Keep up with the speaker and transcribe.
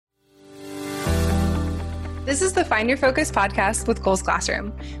This is the Find Your Focus podcast with Kohl's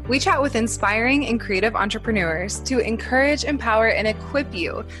Classroom. We chat with inspiring and creative entrepreneurs to encourage, empower, and equip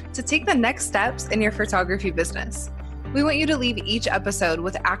you to take the next steps in your photography business. We want you to leave each episode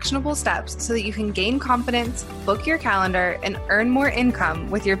with actionable steps so that you can gain confidence, book your calendar, and earn more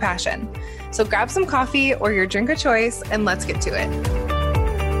income with your passion. So grab some coffee or your drink of choice and let's get to it.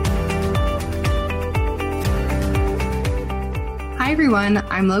 Hi everyone,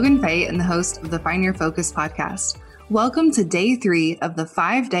 I'm Logan Fay and the host of the Find Your Focus podcast. Welcome to day 3 of the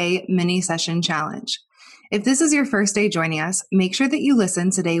 5-day mini session challenge. If this is your first day joining us, make sure that you listen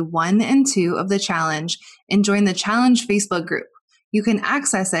to day 1 and 2 of the challenge and join the challenge Facebook group. You can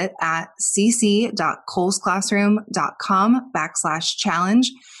access it at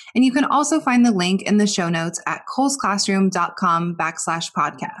cc.kohlsclassroom.com/challenge. And you can also find the link in the show notes at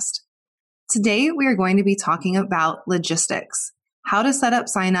kohlsclassroom.com/podcast. Today, we are going to be talking about logistics. How to set up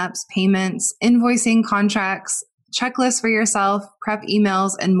signups, payments, invoicing, contracts, checklists for yourself, prep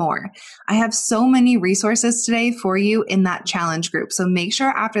emails, and more. I have so many resources today for you in that challenge group, so make sure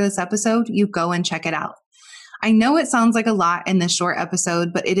after this episode, you go and check it out. I know it sounds like a lot in this short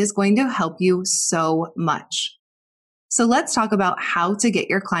episode, but it is going to help you so much. So let's talk about how to get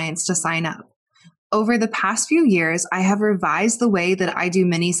your clients to sign up. Over the past few years, I have revised the way that I do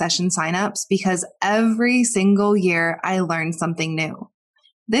mini session signups because every single year I learned something new.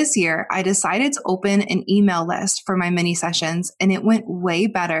 This year, I decided to open an email list for my mini sessions, and it went way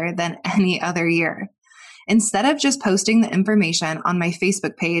better than any other year. Instead of just posting the information on my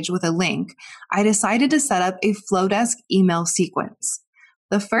Facebook page with a link, I decided to set up a Flowdesk email sequence.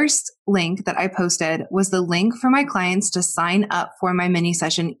 The first link that I posted was the link for my clients to sign up for my mini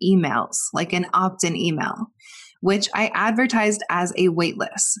session emails, like an opt-in email, which I advertised as a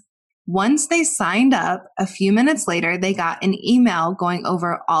waitlist. Once they signed up, a few minutes later, they got an email going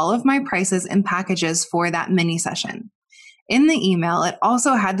over all of my prices and packages for that mini session. In the email, it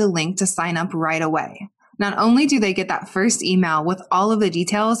also had the link to sign up right away. Not only do they get that first email with all of the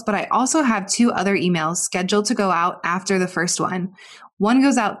details, but I also have 2 other emails scheduled to go out after the first one. One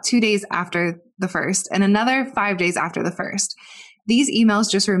goes out 2 days after the first and another 5 days after the first. These emails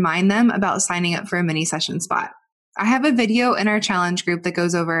just remind them about signing up for a mini session spot. I have a video in our challenge group that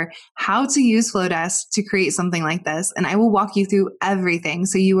goes over how to use Flowdesk to create something like this, and I will walk you through everything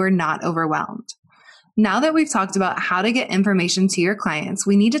so you are not overwhelmed. Now that we've talked about how to get information to your clients,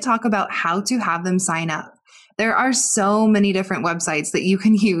 we need to talk about how to have them sign up. There are so many different websites that you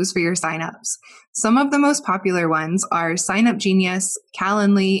can use for your signups. Some of the most popular ones are Sign Up Genius,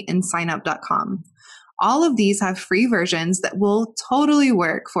 Calendly, and signup.com. All of these have free versions that will totally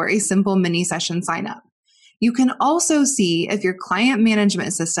work for a simple mini session signup. You can also see if your client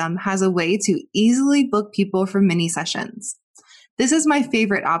management system has a way to easily book people for mini sessions. This is my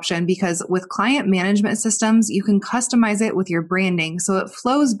favorite option because with client management systems, you can customize it with your branding so it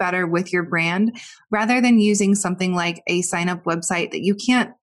flows better with your brand rather than using something like a sign-up website that you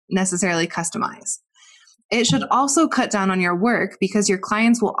can't necessarily customize. It should also cut down on your work because your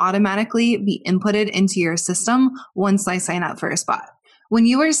clients will automatically be inputted into your system once they sign up for a spot. When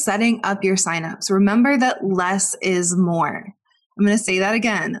you are setting up your signups, remember that less is more. I'm going to say that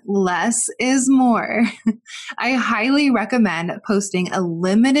again. Less is more. I highly recommend posting a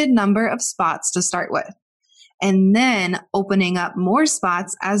limited number of spots to start with, and then opening up more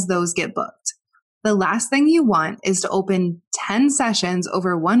spots as those get booked. The last thing you want is to open 10 sessions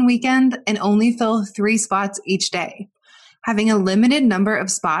over one weekend and only fill 3 spots each day. Having a limited number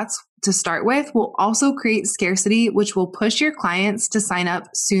of spots to start with will also create scarcity, which will push your clients to sign up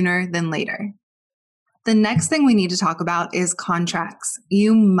sooner than later. The next thing we need to talk about is contracts.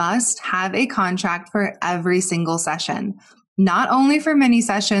 You must have a contract for every single session, not only for mini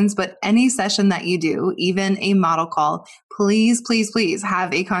sessions, but any session that you do, even a model call. Please, please, please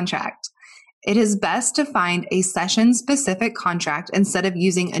have a contract. It is best to find a session-specific contract instead of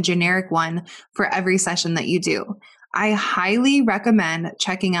using a generic one for every session that you do. I highly recommend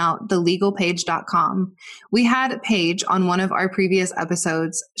checking out thelegalpage.com. We had Paige on one of our previous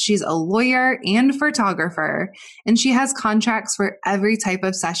episodes. She's a lawyer and photographer, and she has contracts for every type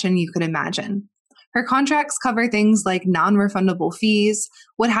of session you could imagine. Her contracts cover things like non-refundable fees,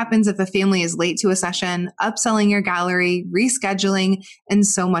 what happens if a family is late to a session, upselling your gallery, rescheduling, and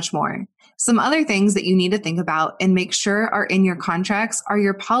so much more. Some other things that you need to think about and make sure are in your contracts are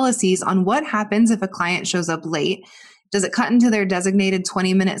your policies on what happens if a client shows up late. Does it cut into their designated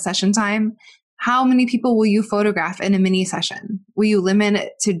 20-minute session time? How many people will you photograph in a mini session? Will you limit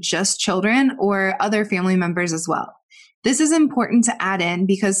it to just children or other family members as well? This is important to add in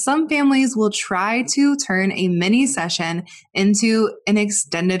because some families will try to turn a mini session into an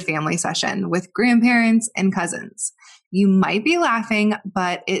extended family session with grandparents and cousins. You might be laughing,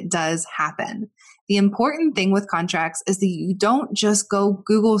 but it does happen. The important thing with contracts is that you don't just go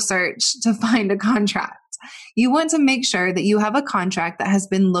Google search to find a contract. You want to make sure that you have a contract that has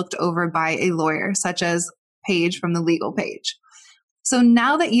been looked over by a lawyer, such as Paige from the Legal Page. So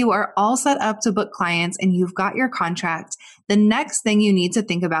now that you are all set up to book clients and you've got your contract, the next thing you need to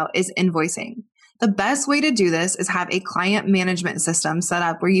think about is invoicing. The best way to do this is have a client management system set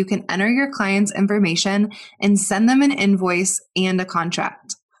up where you can enter your client's information and send them an invoice and a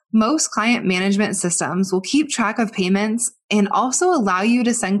contract. Most client management systems will keep track of payments and also allow you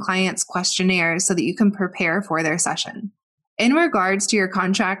to send clients questionnaires so that you can prepare for their session. In regards to your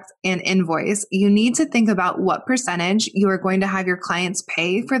contract and invoice, you need to think about what percentage you are going to have your clients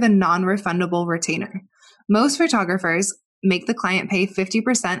pay for the non-refundable retainer. Most photographers make the client pay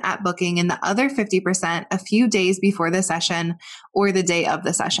 50% at booking and the other 50% a few days before the session or the day of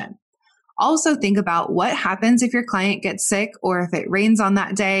the session. Also think about what happens if your client gets sick or if it rains on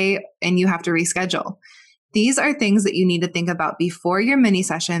that day and you have to reschedule. These are things that you need to think about before your mini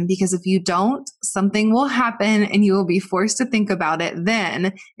session, because if you don't, something will happen and you will be forced to think about it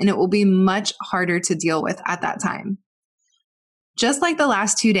then, and it will be much harder to deal with at that time. Just like the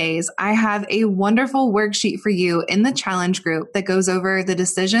last 2 days, I have a wonderful worksheet for you in the challenge group that goes over the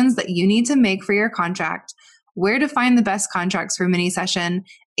decisions that you need to make for your contract, where to find the best contracts for mini session,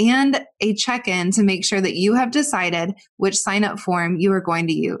 and a check-in to make sure that you have decided which sign-up form you are going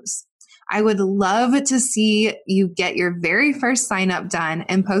to use. I would love to see you get your very first sign-up done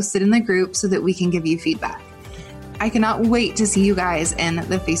and post it in the group so that we can give you feedback. I cannot wait to see you guys in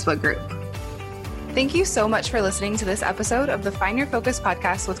the Facebook group. Thank you so much for listening to this episode of the Find Your Focus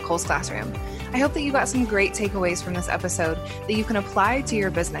podcast with Kohl's Classroom. I hope that you got some great takeaways from this episode that you can apply to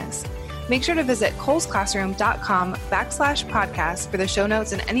your business. Make sure to visit kohlsclassroom.com/podcast for the show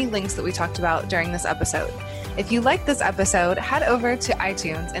notes and any links that we talked about during this episode. If you like this episode, head over to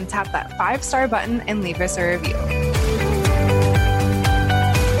iTunes and tap that 5-star button and leave us a review.